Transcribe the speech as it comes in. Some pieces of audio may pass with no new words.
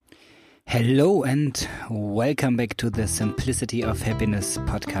Hello and welcome back to the Simplicity of Happiness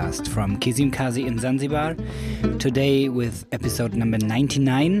podcast from Kizimkazi in Zanzibar. Today with episode number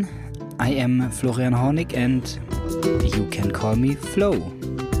 99. I am Florian Hornig and you can call me Flo.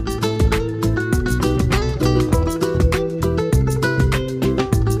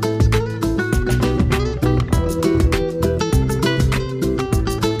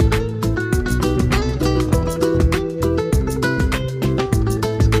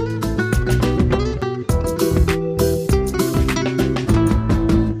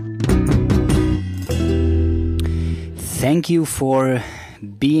 Thank you for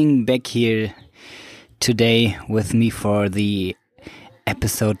being back here today with me for the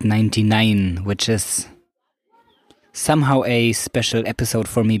episode 99, which is somehow a special episode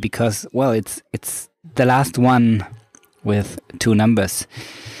for me because, well, it's the last one with two numbers.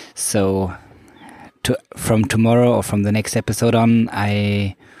 So from tomorrow or from the next episode on,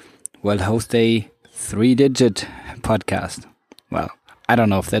 I will host a 3-digit podcast. Well, I don't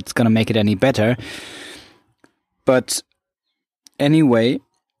know if that's going to make it any better, but anyway,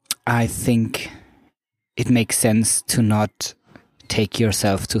 I think it makes sense to not take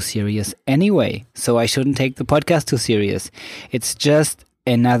yourself too serious anyway. So I shouldn't take the podcast too serious. It's just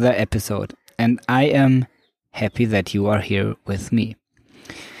another episode. And I am happy that you are here with me.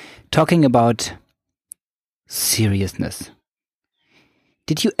 Talking about seriousness.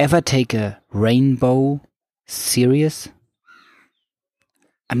 Did you ever take a rainbow serious?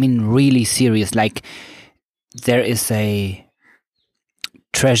 I mean, really serious. Like there is a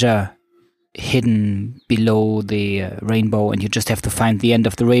treasure hidden below the rainbow and you just have to find the end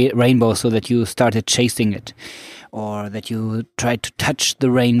of the rainbow so that you started chasing it, or that you tried to touch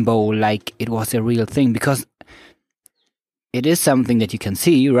the rainbow like it was a real thing, because it is something that you can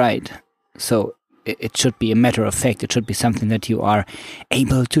see, right? So it should be a matter of fact. It should be something that you are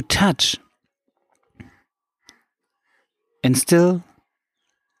able to touch. And still,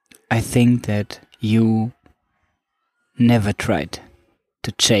 I think that you never tried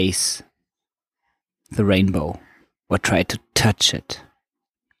to chase the rainbow or try to touch it.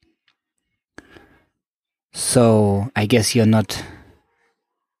 So I guess you're not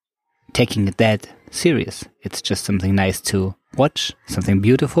taking it that serious. It's just something nice to watch, something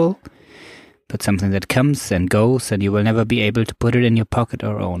beautiful, but something that comes and goes and you will never be able to put it in your pocket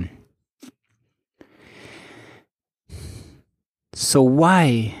or own. So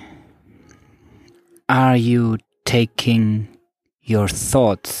why are you taking your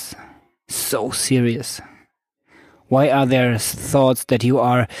thoughts so serious? Why are there thoughts that you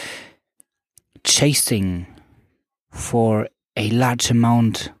are chasing for a large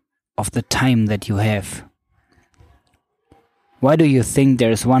amount of the time that you have? Why do you think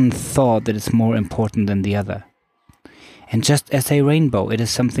there is one thought that is more important than the other? And just as a rainbow, it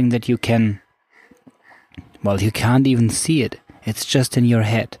is something that you can't even see it. It's just in your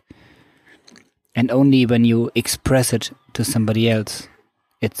head. And only when you express it to somebody else,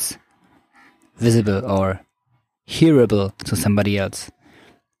 it's visible or hearable to somebody else.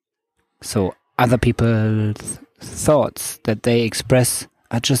 So other people's thoughts that they express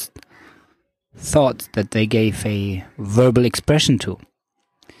are just thoughts that they gave a verbal expression to.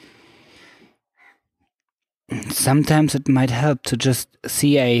 Sometimes it might help to just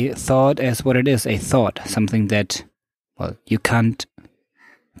see a thought as what it is, a thought, something that, well, you can't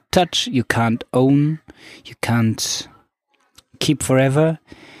touch, you can't own, you can't keep forever,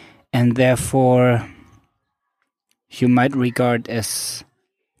 and therefore you might regard as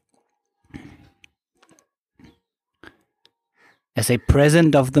a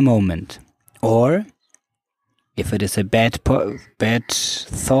present of the moment. Or if it is a bad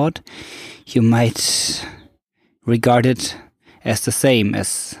thought, you might regard it as the same,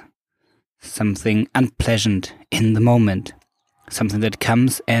 as something unpleasant in the moment. Something that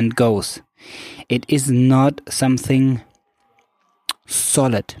comes and goes. It is not something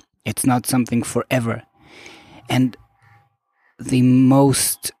solid. It's not something forever. And the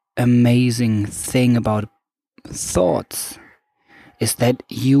most amazing thing about thoughts is that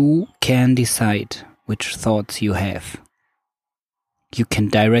you can decide which thoughts you have. You can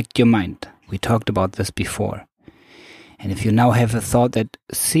direct your mind. We talked about this before. And if you now have a thought that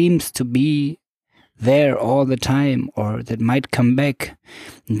seems to be there all the time, or that might come back,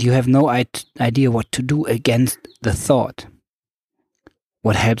 and you have no idea what to do against the thought,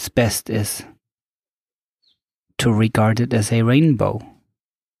 what helps best is to regard it as a rainbow,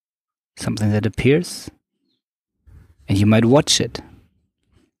 something that appears, and you might watch it,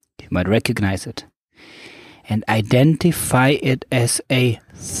 you might recognize it, and identify it as a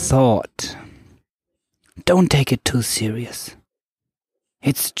thought. Don't take it too serious.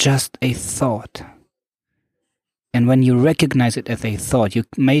 It's just a thought. And when you recognize it as a thought, you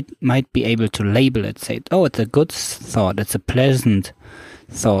might be able to label it, say, oh, it's a good thought, it's a pleasant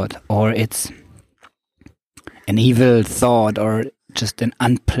thought, or it's an evil thought, or just an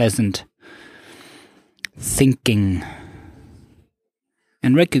unpleasant thinking.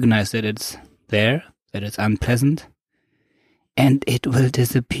 And recognize that it's there, that it's unpleasant, and it will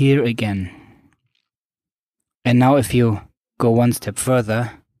disappear again. And now if you go one step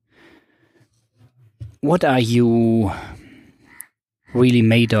further, what are you really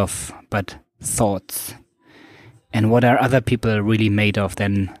made of but thoughts? And what are other people really made of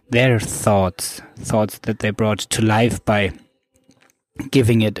than their thoughts? Thoughts that they brought to life by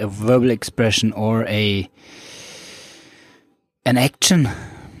giving it a verbal expression or an action.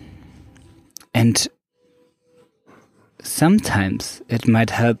 And sometimes it might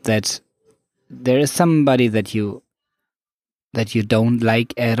help that there is somebody that you don't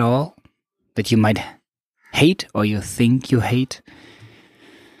like at all, that you might hate or you think you hate.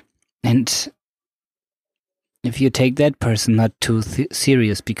 And if you take that person not too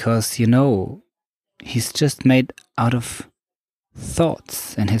serious, because you know he's just made out of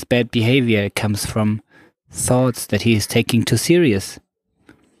thoughts, and his bad behavior comes from thoughts that he is taking too serious,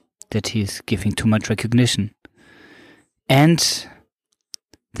 that he is giving too much recognition, and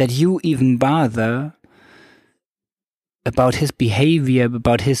that you even bother about his behavior,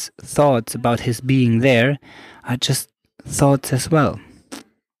 about his thoughts, about his being there, are just thoughts as well.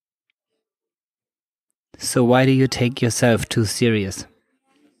 So why do you take yourself too serious?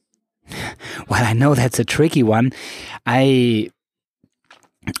 Well, I know that's a tricky one. I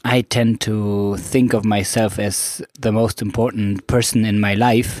tend to think of myself as the most important person in my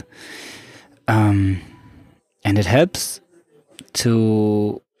life. And it helps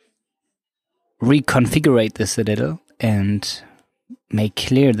to reconfigure this a little and make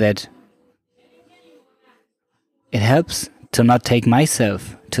clear that it helps to not take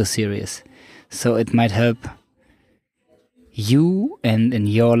myself too serious. So it might help you and in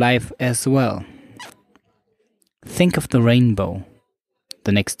your life as well. Think of the rainbow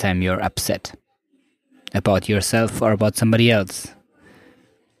the next time you're upset about yourself or about somebody else.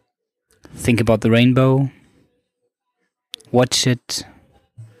 Think about the rainbow, watch it,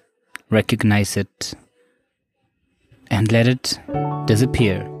 recognize it, and let it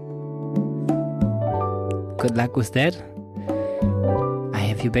disappear. Good luck with that. I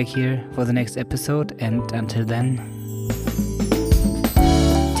have you back here for the next episode, and until then,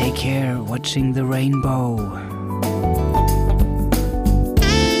 take care watching the rainbow.